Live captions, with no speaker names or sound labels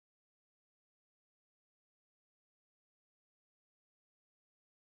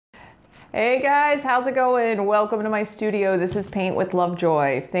Hey guys, how's it going? Welcome to my studio. This is Paint with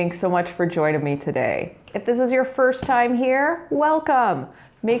Lovejoy. Thanks so much for joining me today. If this is your first time here, welcome.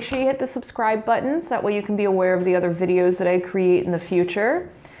 Make sure you hit the subscribe buttons. That way you can be aware of the other videos that I create in the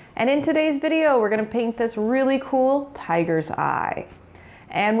future. And in today's video, we're going to paint this really cool tiger's eye.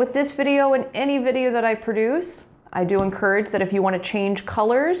 And with this video and any video that I produce, I do encourage that if you want to change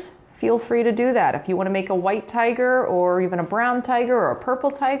colors, feel free to do that. If you want to make a white tiger or even a brown tiger or a purple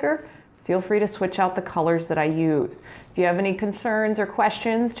tiger, feel free to switch out the colors that I use. If you have any concerns or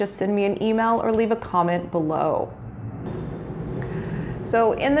questions, just send me an email or leave a comment below.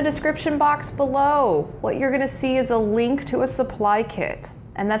 So in the description box below, what you're going to see is a link to a supply kit.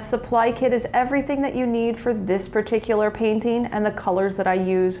 And that supply kit is everything that you need for this particular painting and the colors that I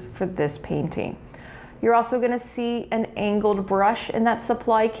use for this painting. You're also going to see an angled brush in that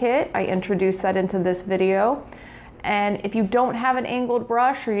supply kit. I introduced that into this video. And if you don't have an angled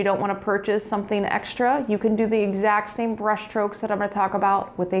brush or you don't want to purchase something extra, you can do the exact same brush strokes that I'm going to talk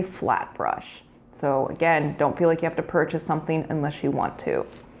about with a flat brush. So again, don't feel like you have to purchase something unless you want to.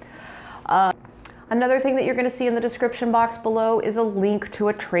 Another thing that you're going to see in the description box below is a link to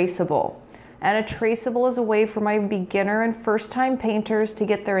a traceable. And a traceable is a way for my beginner and first-time painters to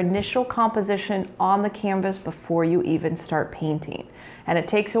get their initial composition on the canvas before you even start painting. And it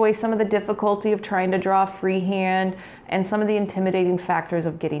takes away some of the difficulty of trying to draw freehand and some of the intimidating factors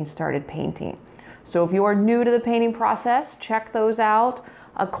of getting started painting. So if you are new to the painting process, check those out,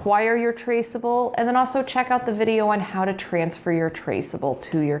 acquire your traceable, and then also check out the video on how to transfer your traceable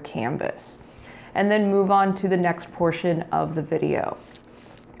to your canvas. And then move on to the next portion of the video.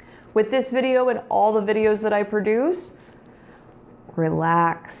 With this video and all the videos that I produce,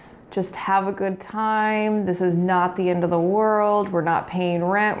 relax. Just have a good time. This is not the end of the world. We're not paying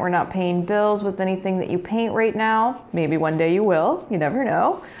rent. We're not paying bills with anything that you paint right now. Maybe one day you will. You never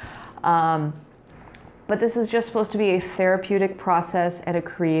know. But this is just supposed to be a therapeutic process and a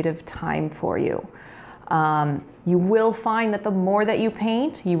creative time for you. You will find that the more that you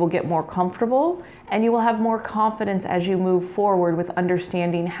paint, you will get more comfortable and you will have more confidence as you move forward with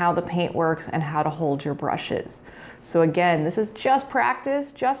understanding how the paint works and how to hold your brushes. So again, this is just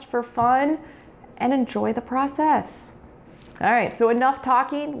practice, just for fun, and enjoy the process. All right, so enough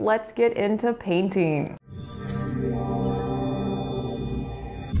talking, let's get into painting.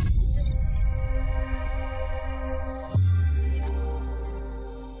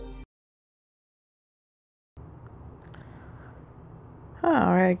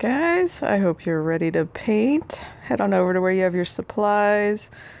 All right, guys, I hope you're ready to paint. Head on over to where you have your supplies.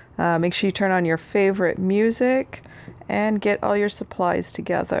 Make sure you turn on your favorite music and get all your supplies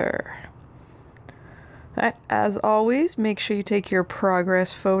together. As always, make sure you take your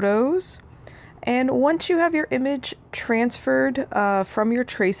progress photos. And once you have your image transferred from your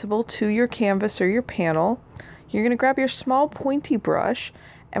traceable to your canvas or your panel, you're going to grab your small pointy brush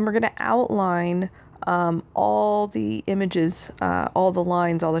and we're going to outline all the images, all the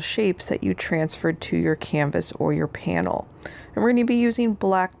lines, all the shapes that you transferred to your canvas or your panel. And we're going to be using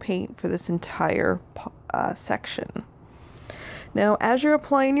black paint for this entire section. Now, as you're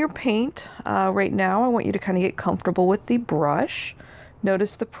applying your paint, right now I want you to kind of get comfortable with the brush.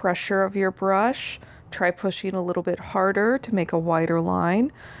 Notice the pressure of your brush. Try pushing a little bit harder to make a wider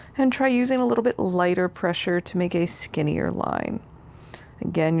line, and try using a little bit lighter pressure to make a skinnier line.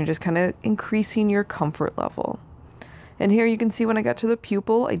 Again, you're just kind of increasing your comfort level. And here you can see when I got to the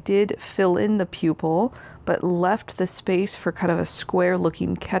pupil, I did fill in the pupil, but left the space for kind of a square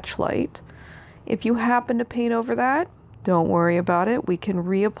looking catch light. If you happen to paint over that, don't worry about it. We can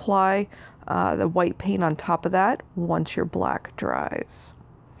reapply the white paint on top of that once your black dries.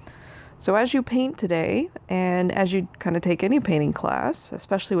 So as you paint today, and as you kind of take any painting class,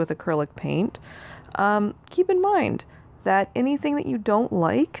 especially with acrylic paint, keep in mind that anything that you don't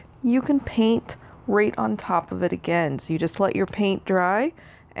like, you can paint right on top of it again. So you just let your paint dry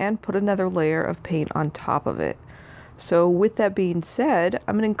and put another layer of paint on top of it. So with that being said,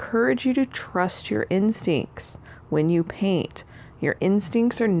 I'm going to encourage you to trust your instincts when you paint. Your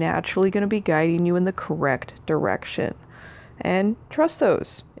instincts are naturally going to be guiding you in the correct direction. And trust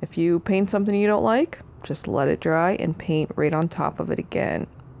those. If you paint something you don't like, just let it dry and paint right on top of it again.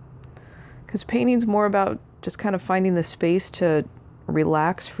 Because painting's more about just kind of finding the space to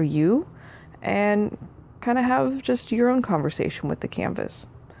relax for you and kind of have just your own conversation with the canvas.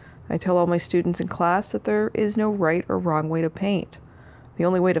 I tell all my students in class that there is no right or wrong way to paint. The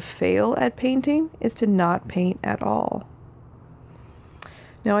only way to fail at painting is to not paint at all.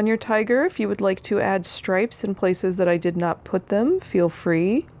 Now on your tiger, if you would like to add stripes in places that I did not put them, feel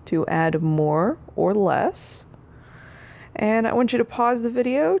free to add more or less. And I want you to pause the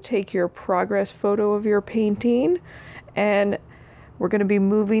video, take your progress photo of your painting, and we're going to be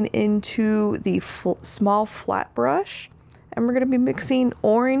moving into the small flat brush, and we're going to be mixing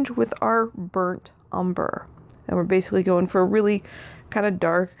orange with our burnt umber. And we're basically going for a really kind of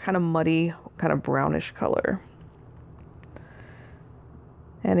dark, kind of muddy, kind of brownish color.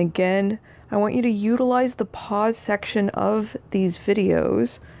 And again, I want you to utilize the pause section of these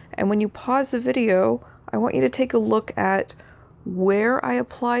videos. And when you pause the video, I want you to take a look at where I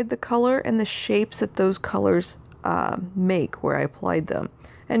applied the color and the shapes that those colors make where I applied them.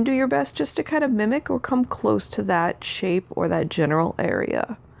 And do your best just to kind of mimic or come close to that shape or that general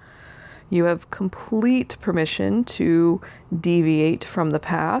area. You have complete permission to deviate from the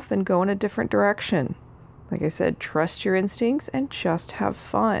path and go in a different direction. Like I said, trust your instincts and just have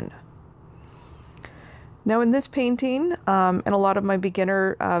fun. Now in this painting, and a lot of my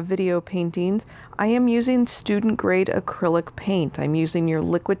beginner video paintings, I am using student grade acrylic paint. I'm using your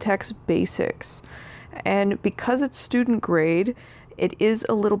Liquitex Basics. And because it's student grade, it is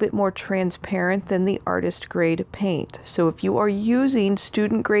a little bit more transparent than the artist grade paint. So if you are using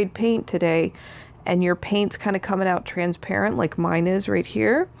student grade paint today and your paint's kind of coming out transparent like mine is right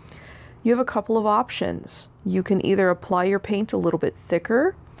here, you have a couple of options. You can either apply your paint a little bit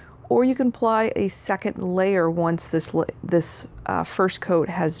thicker, or you can apply a second layer once this first coat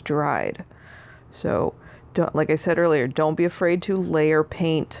has dried. So like I said earlier, don't be afraid to layer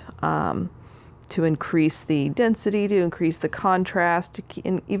paint to increase the density, to increase the contrast,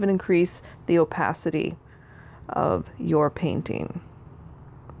 to even increase the opacity of your painting.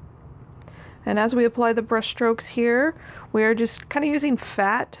 And as we apply the brush strokes here, we are just kind of using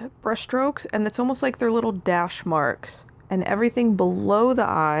fat brush strokes, and it's almost like they're little dash marks. And everything below the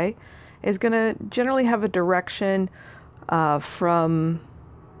eye is going to generally have a direction from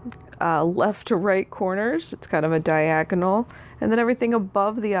left to right corners. It's kind of a diagonal. And then everything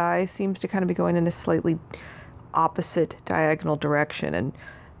above the eye seems to kind of be going in a slightly opposite diagonal direction. And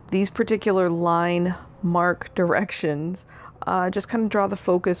these particular line mark directions just kind of draw the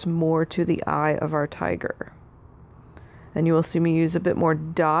focus more to the eye of our tiger. And you will see me use a bit more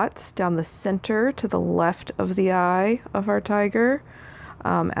dots down the center to the left of the eye of our tiger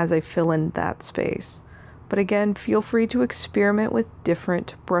as I fill in that space. But again, feel free to experiment with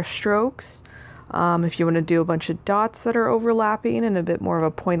different brush strokes. If you want to do a bunch of dots that are overlapping in a bit more of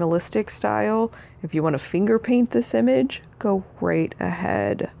a pointillistic style, if you want to finger paint this image, go right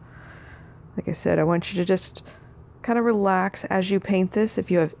ahead. Like I said, I want you to just kind of relax as you paint this.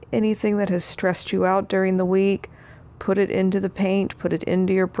 If you have anything that has stressed you out during the week, put it into the paint, put it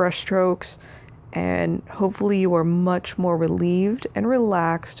into your brush strokes, and hopefully you are much more relieved and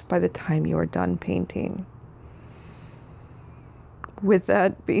relaxed by the time you are done painting. With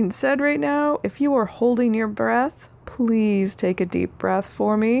that being said right now, if you are holding your breath, please take a deep breath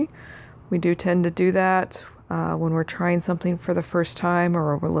for me. We do tend to do that when we're trying something for the first time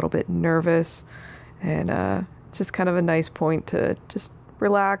or we're a little bit nervous, and just kind of a nice point to just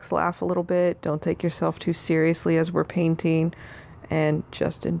relax, laugh a little bit, don't take yourself too seriously as we're painting, and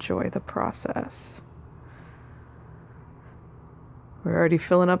just enjoy the process. We're already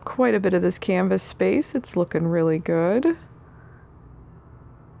filling up quite a bit of this canvas space. It's looking really good.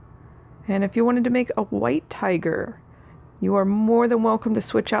 And if you wanted to make a white tiger, you are more than welcome to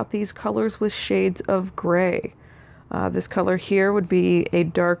switch out these colors with shades of gray. This color here would be a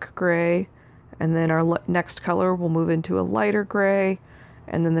dark gray, and then our next color will move into a lighter gray,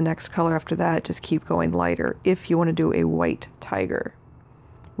 and then the next color after that, just keep going lighter if you want to do a white tiger.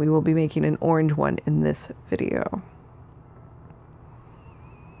 We will be making an orange one in this video.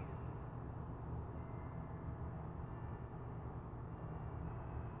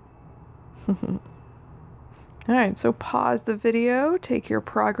 Alright, so pause the video, take your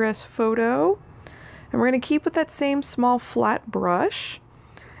progress photo, and we're going to keep with that same small flat brush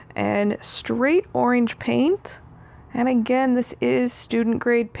and straight orange paint. And again, this is student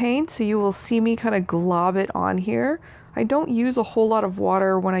grade paint, so you will see me kind of glob it on here. I don't use a whole lot of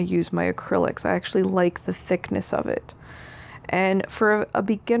water when I use my acrylics. I actually like the thickness of it. And for a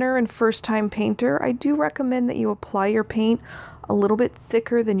beginner and first time painter, I do recommend that you apply your paint a little bit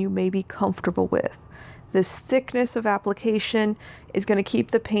thicker than you may be comfortable with. This thickness of application is going to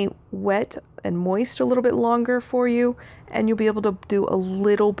keep the paint wet and moist a little bit longer for you, and you'll be able to do a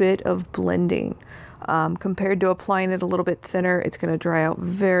little bit of blending. Compared to applying it a little bit thinner, it's going to dry out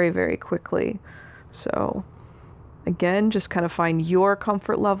very, very quickly. So again, just kind of find your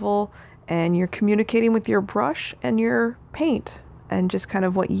comfort level, and you're communicating with your brush and your paint and just kind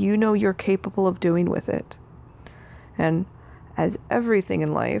of what you know you're capable of doing with it. And as everything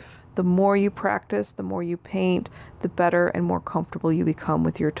in life, the more you practice, the more you paint, the better and more comfortable you become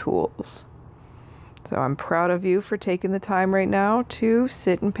with your tools. So I'm proud of you for taking the time right now to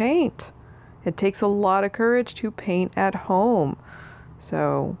sit and paint. It takes a lot of courage to paint at home.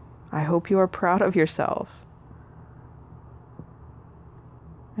 So I hope you are proud of yourself.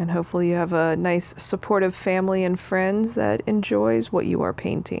 And hopefully you have a nice supportive family and friends that enjoys what you are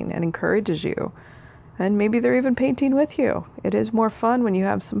painting and encourages you. And maybe they're even painting with you. It is more fun when you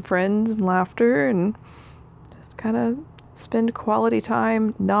have some friends and laughter and just kind of spend quality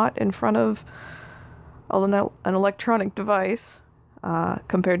time not in front of an electronic device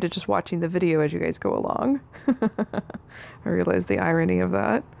compared to just watching the video as you guys go along. I realize the irony of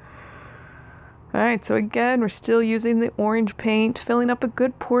that. Alright, so again, we're still using the orange paint, filling up a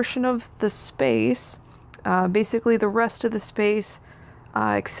good portion of the space. Basically the rest of the space,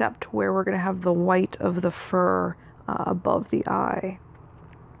 except where we're going to have the white of the fur above the eye.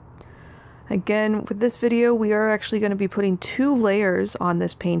 Again, with this video, we are actually going to be putting 2 layers on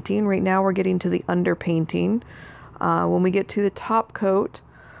this painting. Right now we're getting to the underpainting. When we get to the top coat,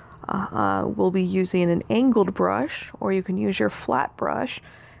 we'll be using an angled brush, or you can use your flat brush.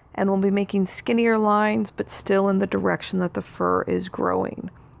 And we'll be making skinnier lines, but still in the direction that the fur is growing,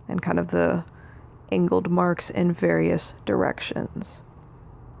 and kind of the angled marks in various directions.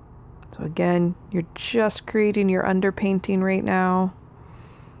 So again, you're just creating your underpainting right now,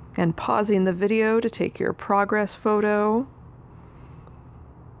 and pausing the video to take your progress photo.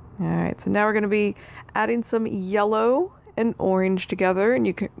 Alright, so now we're going to be adding some yellow and orange together,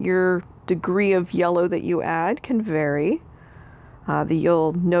 and your degree of yellow that you add can vary.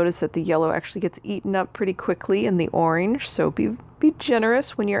 You'll notice that the yellow actually gets eaten up pretty quickly in the orange, so be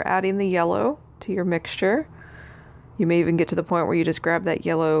generous when you're adding the yellow to your mixture. You may even get to the point where you just grab that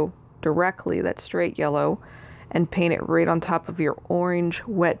yellow directly, that straight yellow, and paint it right on top of your orange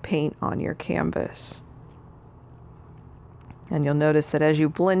wet paint on your canvas. And you'll notice that as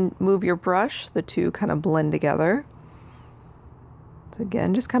you move your brush, the two kind of blend together. So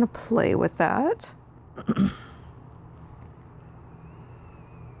again, just kind of play with that.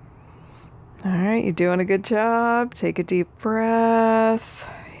 Alright, you're doing a good job. Take a deep breath,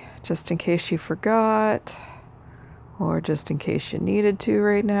 just in case you forgot, or just in case you needed to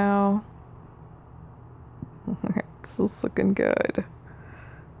right now. This is looking good.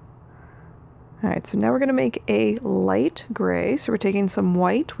 Alright, so now we're going to make a light gray. So we're taking some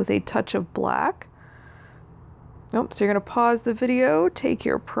white with a touch of black. So you're going to pause the video, take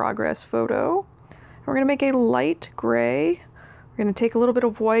your progress photo. We're going to make a light gray. We're going to take a little bit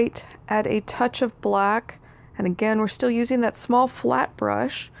of white, add a touch of black, and again we're still using that small flat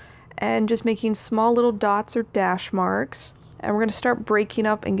brush and just making small little dots or dash marks. And we're going to start breaking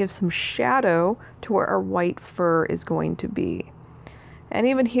up and give some shadow to where our white fur is going to be. And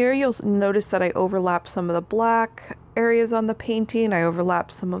even here you'll notice that I overlap some of the black areas on the painting. I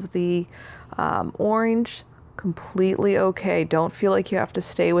overlap some of the orange. Completely okay. Don't feel like you have to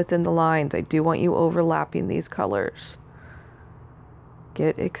stay within the lines. I do want you overlapping these colors.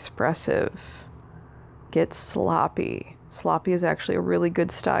 Get expressive. Get sloppy. Sloppy is actually a really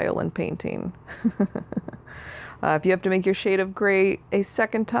good style in painting. If you have to make your shade of gray a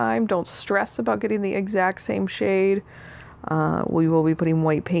second time, don't stress about getting the exact same shade. We will be putting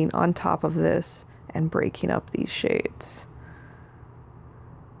white paint on top of this and breaking up these shades.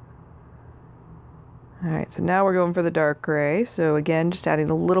 Alright, so now we're going for the dark gray. So again, just adding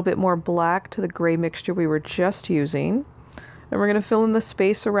a little bit more black to the gray mixture we were just using. And we're going to fill in the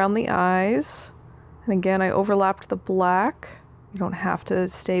space around the eyes. And again, I overlapped the black. You don't have to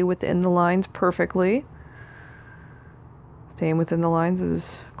stay within the lines perfectly. Staying within the lines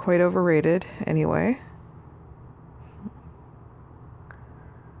is quite overrated anyway.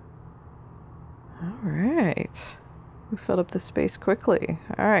 Alright. We filled up the space quickly.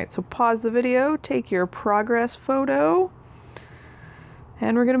 Alright, so pause the video, take your progress photo.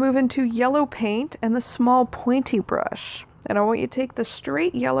 And we're going to move into yellow paint and the small pointy brush. And I want you to take the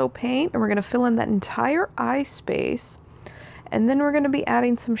straight yellow paint and we're going to fill in that entire eye space. And then we're going to be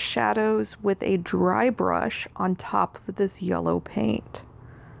adding some shadows with a dry brush on top of this yellow paint.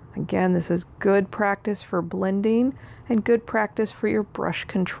 Again, this is good practice for blending and good practice for your brush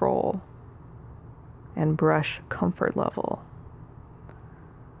control and brush comfort level.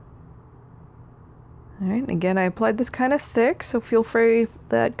 Alright, again, I applied this kind of thick, so feel free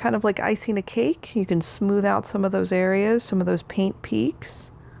that kind of like icing a cake. You can smooth out some of those areas, some of those paint peaks.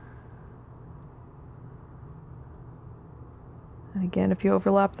 And again, if you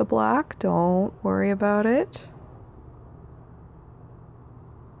overlap the black, don't worry about it.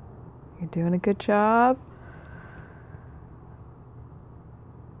 You're doing a good job.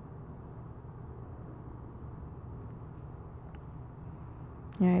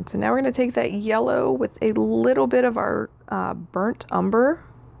 All right, so now we're going to take that yellow with a little bit of our burnt umber,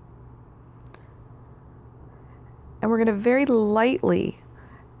 and we're going to very lightly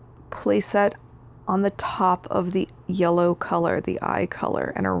place that on the top of the yellow color, the eye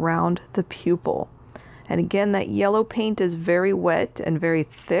color, and around the pupil. And again, that yellow paint is very wet and very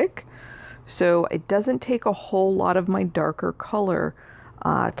thick, so it doesn't take a whole lot of my darker color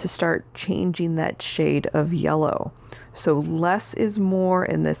to start changing that shade of yellow. So less is more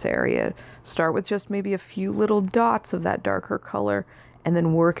in this area. Start with just maybe a few little dots of that darker color and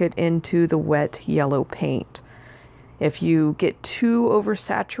then work it into the wet yellow paint. If you get too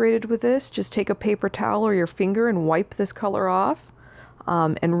oversaturated with this, just take a paper towel or your finger and wipe this color off,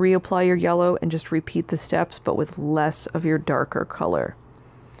 and reapply your yellow and just repeat the steps, but with less of your darker color.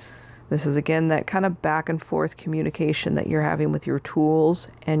 This is again that kind of back and forth communication that you're having with your tools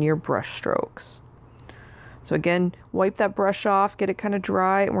and your brush strokes. So again, wipe that brush off, get it kind of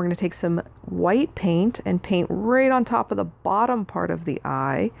dry, and we're going to take some white paint and paint right on top of the bottom part of the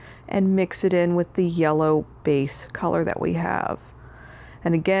eye and mix it in with the yellow base color that we have.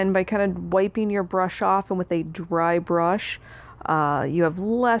 And again, by kind of wiping your brush off and with a dry brush, you have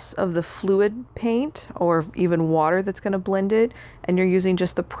less of the fluid paint or even water that's going to blend it, and you're using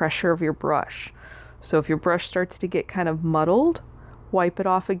just the pressure of your brush. So if your brush starts to get kind of muddled, wipe it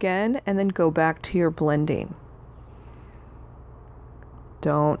off again and then go back to your blending.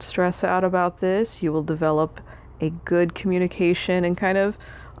 Don't stress out about this. You will develop a good communication and kind of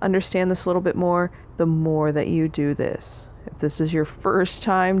understand this a little bit more the more that you do this. If this is your first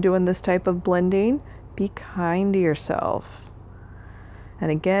time doing this type of blending, be kind to yourself.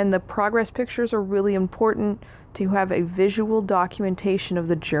 And again, the progress pictures are really important to have a visual documentation of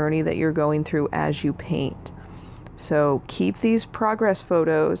the journey that you're going through as you paint. So keep these progress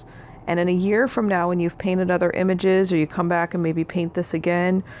photos, and in a year from now when you've painted other images or you come back and maybe paint this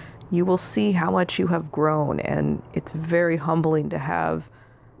again, you will see how much you have grown, and it's very humbling to have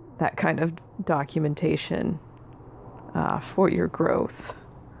that kind of documentation for your growth.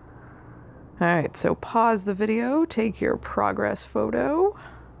 All right, so pause the video, take your progress photo.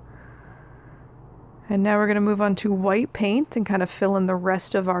 And now we're going to move on to white paint and kind of fill in the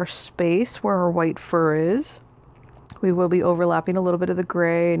rest of our space where our white fur is. We will be overlapping a little bit of the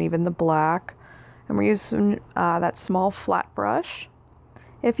gray and even the black. And we're using that small flat brush.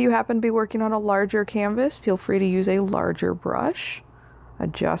 If you happen to be working on a larger canvas, feel free to use a larger brush.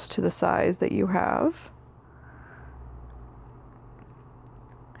 Adjust to the size that you have.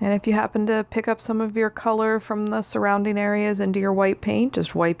 And if you happen to pick up some of your color from the surrounding areas into your white paint,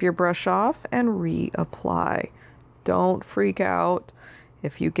 just wipe your brush off and reapply. Don't freak out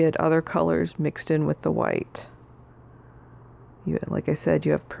if you get other colors mixed in with the white. Like I said,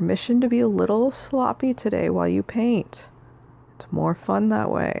 you have permission to be a little sloppy today while you paint. It's more fun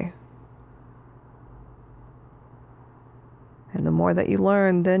that way. And the more that you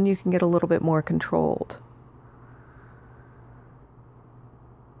learn, then you can get a little bit more controlled.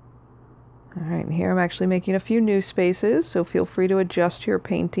 All right, and here I'm actually making a few new spaces, so feel free to adjust your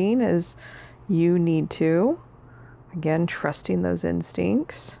painting as you need to. Again, trusting those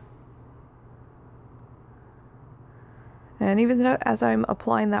instincts. And even as I'm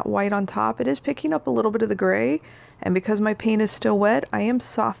applying that white on top, it is picking up a little bit of the gray, and because my paint is still wet, I am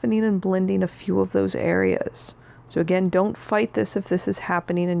softening and blending a few of those areas. So again, don't fight this if this is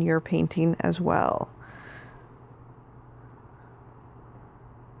happening in your painting as well.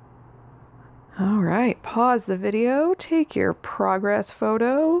 All right, pause the video, take your progress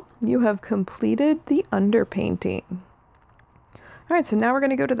photo. You have completed the underpainting. All right, so now we're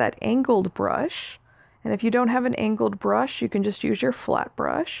going to go to that angled brush. And if you don't have an angled brush, you can just use your flat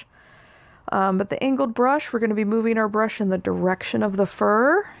brush. But the angled brush, we're going to be moving our brush in the direction of the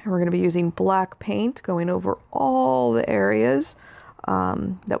fur. And we're going to be using black paint going over all the areas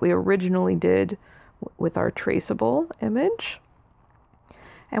that we originally did with our traceable image.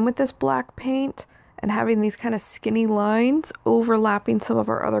 And with this black paint and having these kind of skinny lines overlapping some of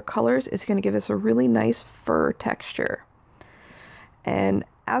our other colors, it's going to give us a really nice fur texture. And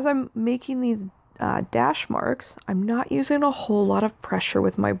as I'm making these dash marks, I'm not using a whole lot of pressure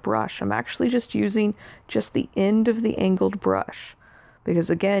with my brush. I'm actually just using just the end of the angled brush. Because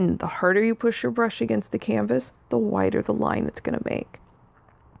again, the harder you push your brush against the canvas, the wider the line it's going to make.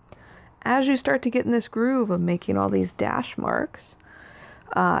 As you start to get in this groove of making all these dash marks,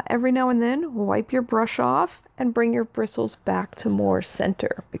 every now and then wipe your brush off and bring your bristles back to more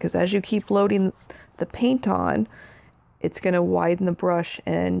center, because as you keep loading the paint on, it's going to widen the brush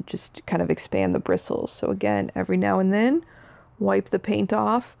and just kind of expand the bristles. So again, every now and then wipe the paint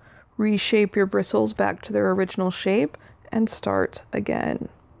off, reshape your bristles back to their original shape, and start again.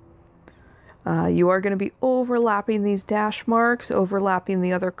 You are going to be overlapping these dash marks, overlapping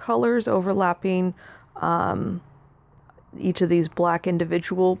the other colors, overlapping each of these black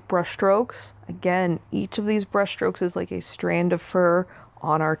individual brush strokes. Again, each of these brush strokes is like a strand of fur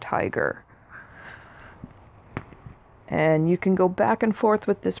on our tiger. And you can go back and forth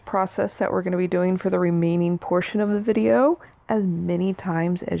with this process that we're going to be doing for the remaining portion of the video as many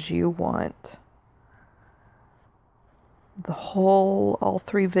times as you want. All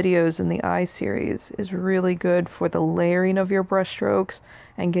 3 videos in the eye series is really good for the layering of your brush strokes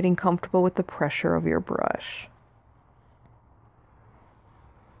and getting comfortable with the pressure of your brush.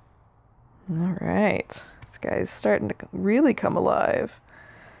 All right, this guy's starting to really come alive.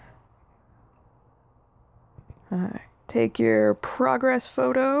 All right, take your progress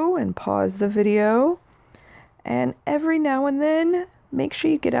photo and pause the video. And every now and then, make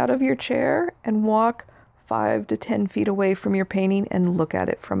sure you get out of your chair and walk 5 to 10 feet away from your painting and look at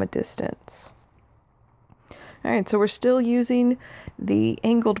it from a distance. All right, so we're still using the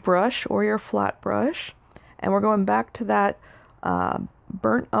angled brush or your flat brush, and we're going back to that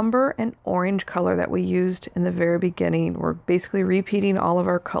burnt umber and orange color that we used in the very beginning. We're basically repeating all of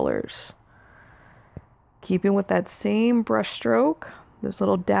our colors. Keeping with that same brush stroke, those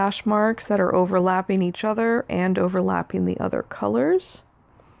little dash marks that are overlapping each other and overlapping the other colors.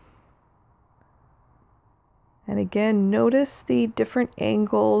 And again, notice the different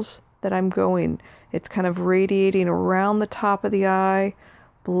angles that I'm going. It's kind of radiating around the top of the eye,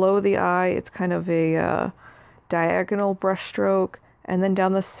 below the eye. It's kind of a diagonal brush stroke. And then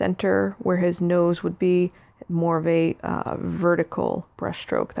down the center where his nose would be, more of a vertical brush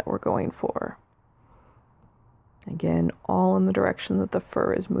stroke that we're going for. Again, all in the direction that the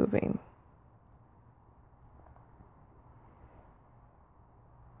fur is moving.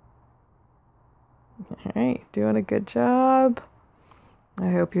 All right, doing a good job. I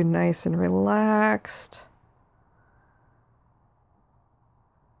hope you're nice and relaxed.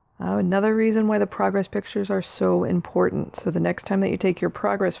 Another reason why the progress pictures are so important. So the next time that you take your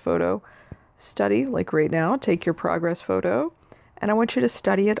progress photo, study, like right now, take your progress photo, and I want you to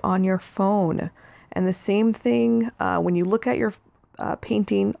study it on your phone. And the same thing, when you look at your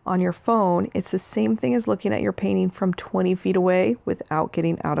painting on your phone, it's the same thing as looking at your painting from 20 feet away without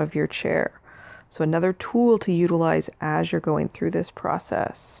getting out of your chair. So another tool to utilize as you're going through this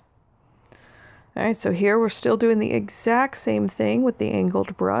process. All right, so here we're still doing the exact same thing with the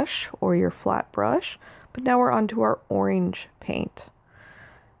angled brush or your flat brush, but now we're onto our orange paint.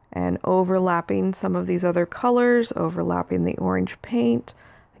 And overlapping some of these other colors, overlapping the orange paint.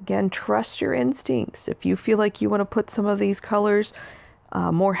 Again, trust your instincts. If you feel like you want to put some of these colors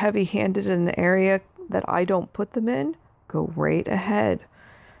more heavy-handed in an area that I don't put them in, go right ahead.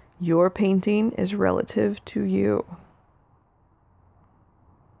 Your painting is relative to you.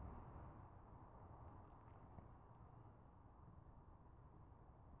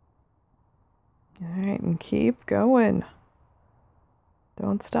 All right, and keep going.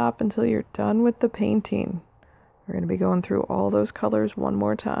 Don't stop until you're done with the painting. We're going to be going through all those colors one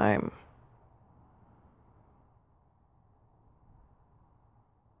more time.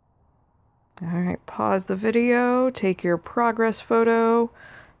 All right, pause the video, take your progress photo,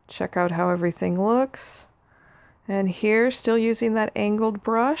 check out how everything looks. And here, still using that angled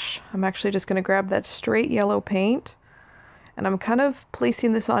brush, I'm actually just going to grab that straight yellow paint. And I'm kind of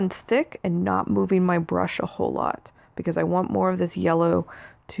placing this on thick and not moving my brush a whole lot because I want more of this yellow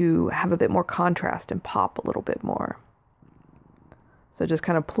to have a bit more contrast and pop a little bit more. So just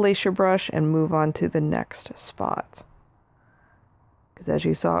kind of place your brush and move on to the next spot. Because as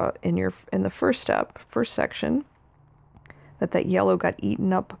you saw in the first section, that yellow got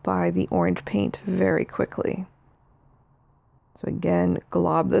eaten up by the orange paint very quickly. So again,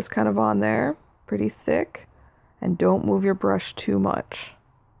 glob this kind of on there, pretty thick. And don't move your brush too much.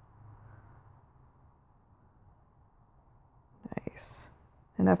 Nice.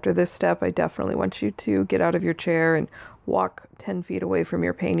 And after this step, I definitely want you to get out of your chair and walk 10 feet away from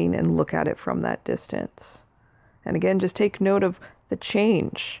your painting and look at it from that distance. And again, just take note of the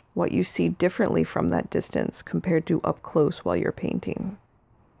change, what you see differently from that distance compared to up close while you're painting.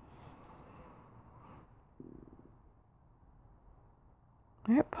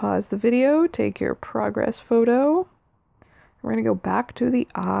 All right, pause the video, take your progress photo. We're going to go back to the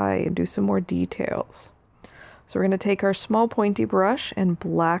eye and do some more details. So we're going to take our small pointy brush and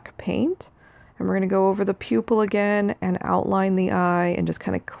black paint, and we're going to go over the pupil again and outline the eye and just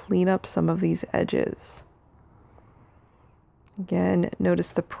kind of clean up some of these edges. Again,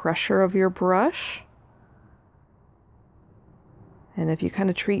 notice the pressure of your brush. And if you kind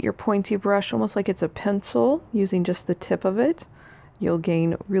of treat your pointy brush almost like it's a pencil, using just the tip of it, you'll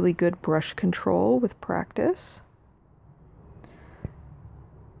gain really good brush control with practice.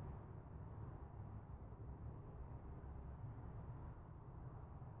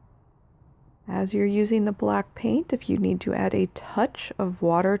 As you're using the black paint, if you need to add a touch of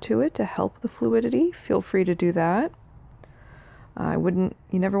water to it to help the fluidity, feel free to do that. You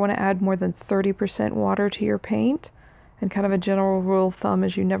never want to add more than 30% water to your paint. And kind of a general rule of thumb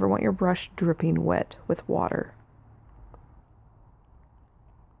is you never want your brush dripping wet with water.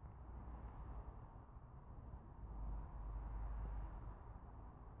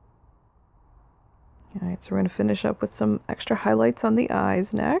 All right, so we're going to finish up with some extra highlights on the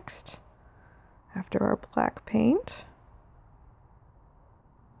eyes next, after our black paint.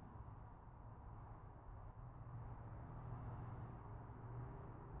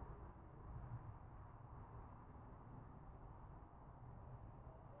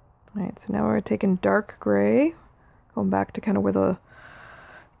 All right, so now we're taking dark gray, going back to kind of where the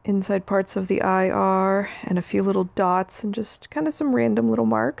inside parts of the eye are, and a few little dots and just kind of some random little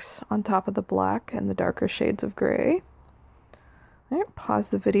marks on top of the black and the darker shades of gray. All right, pause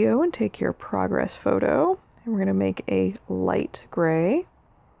the video and take your progress photo. And we're going to make a light gray.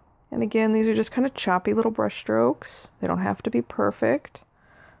 And again, these are just kind of choppy little brush strokes. They don't have to be perfect.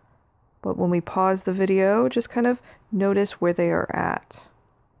 But when we pause the video, just kind of notice where they are at.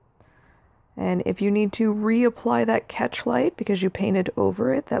 And if you need to reapply that catch light because you painted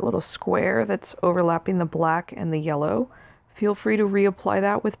over it, that little square that's overlapping the black and the yellow, feel free to reapply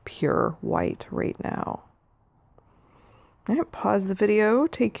that with pure white right now. All right, pause the video,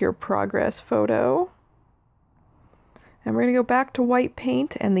 take your progress photo. And we're going to go back to white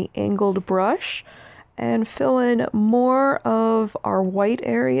paint and the angled brush and fill in more of our white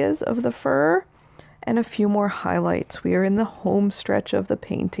areas of the fur and a few more highlights. We are in the home stretch of the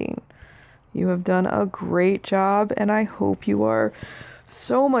painting. You have done a great job, and I hope you are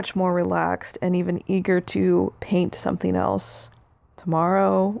so much more relaxed and even eager to paint something else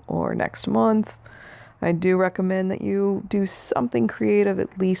tomorrow or next month. I do recommend that you do something creative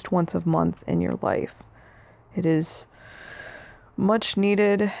at least once a month in your life. It is much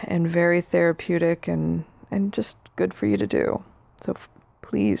needed and very therapeutic and just good for you to do. So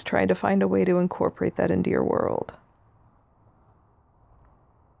please try to find a way to incorporate that into your world.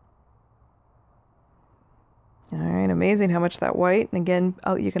 All right, amazing how much that white, and again,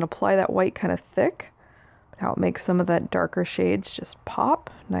 you can apply that white kind of thick, but how it makes some of that darker shades just pop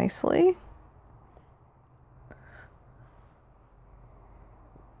nicely.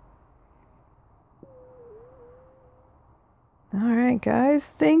 All right, guys,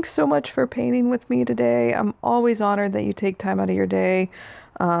 thanks so much for painting with me today. I'm always honored that you take time out of your day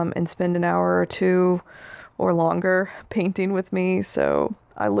and spend an hour or two or longer painting with me. So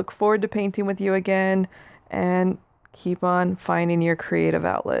I look forward to painting with you again, and keep on finding your creative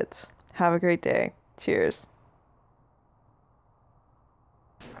outlets. Have a great day. Cheers.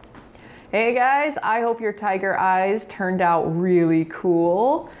 Hey guys, I hope your tiger eyes turned out really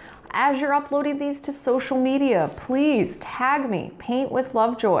cool. As you're uploading these to social media, please tag me, Paint with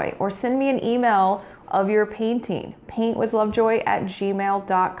Lovejoy, or send me an email of your painting,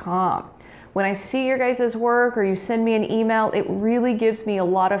 paintwithlovejoy@gmail.com. When I see your guys' work or you send me an email, it really gives me a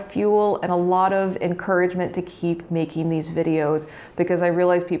lot of fuel and a lot of encouragement to keep making these videos, because I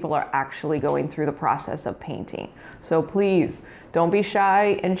realize people are actually going through the process of painting. So please don't be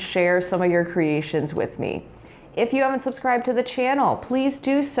shy and share some of your creations with me. If you haven't subscribed to the channel, please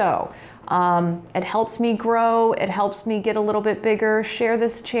do so. It helps me grow. It helps me get a little bit bigger. Share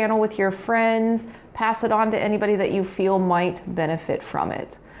this channel with your friends. Pass it on to anybody that you feel might benefit from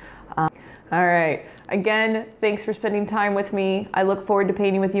it. All right. Again, thanks for spending time with me. I look forward to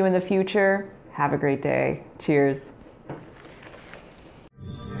painting with you in the future. Have a great day. Cheers.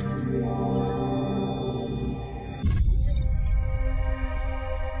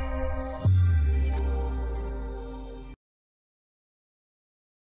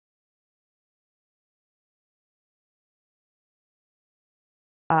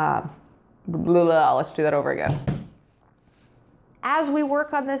 Let's do that over again. As we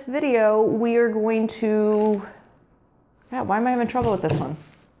work on this video, we are going to... Yeah, why am I having trouble with this one?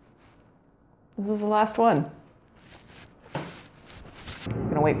 This is the last one. I'm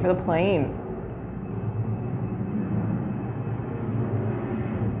gonna wait for the plane.